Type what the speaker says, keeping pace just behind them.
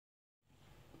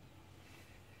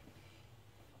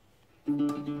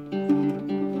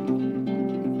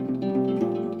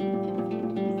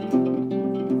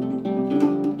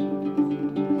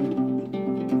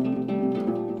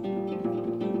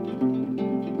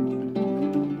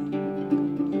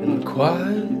And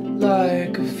quiet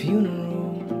like a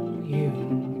funeral, you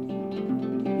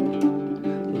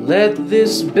let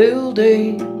this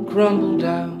building crumble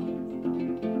down,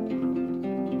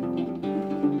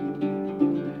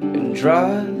 and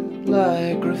dry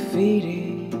like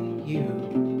graffiti, you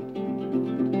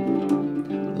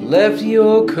left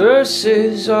your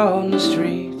curses on the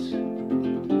streets,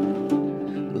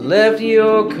 left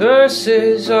your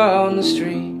curses on the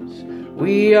streets.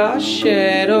 We are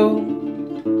shadows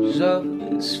of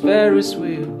this Ferris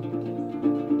wheel,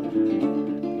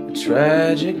 a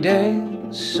tragic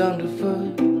dance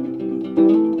underfoot.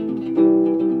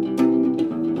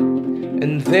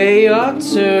 And they are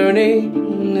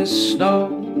turning this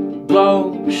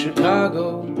snow-globe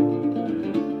Chicago,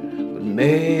 but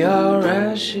may our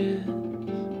ashes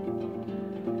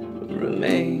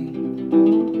remain.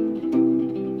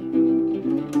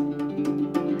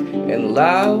 And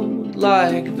loud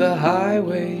like the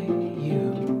highway, you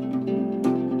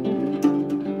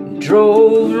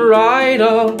drove right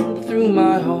on through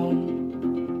my home.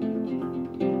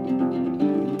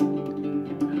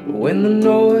 When the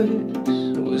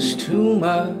noise was too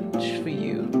much for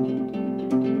you,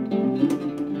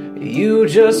 you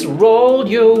just rolled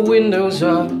your windows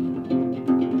up.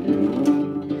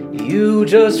 You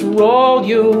just rolled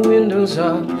your windows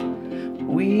up.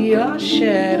 We are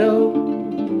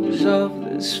shadows of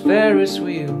this Ferris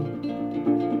wheel,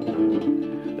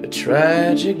 a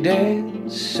tragic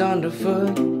dance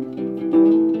underfoot.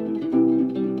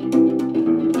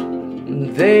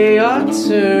 They are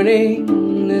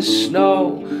turning this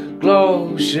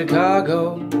snow-globe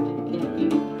Chicago,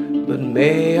 but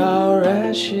may our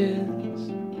ashes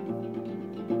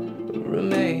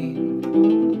remain.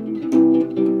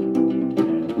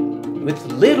 With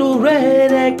little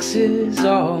red X's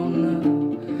on the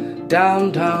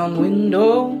downtown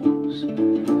windows,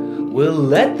 we'll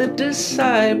let the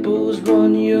disciples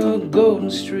run your golden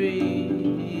streets.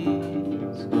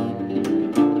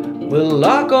 We'll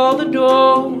lock all the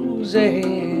doors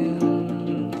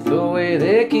and throw away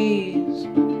their keys,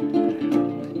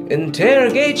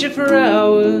 interrogate you for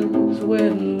hours.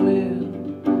 When will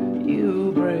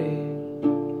you break?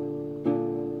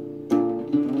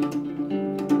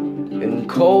 And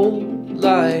cold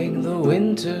like the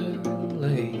winter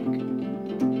lake,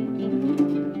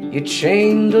 you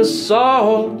chained us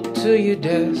all to your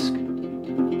desk.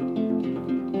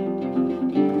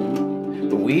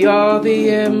 But we are the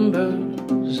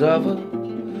embers of a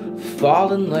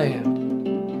fallen lamp.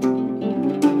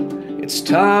 It's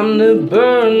time to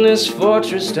burn this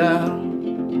fortress down.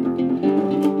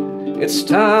 It's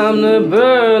time to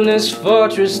burn this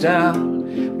fortress down.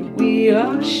 But we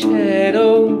are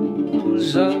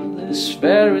shadows of this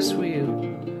Ferris wheel,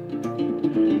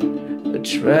 a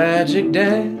tragic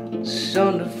dance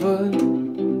underfoot.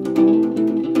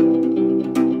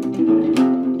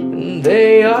 And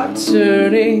they are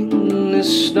turning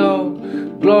this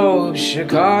snow-globe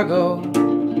Chicago,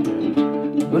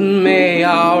 but may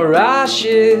our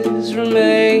ashes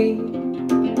remain.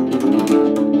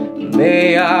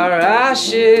 May our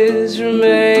ashes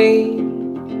remain.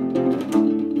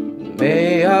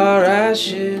 May our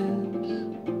ashes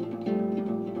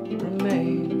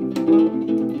remain.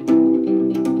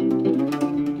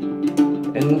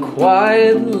 And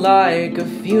quiet like a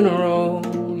funeral,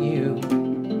 you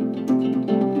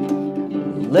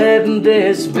let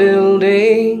this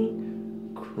building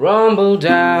crumble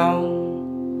down.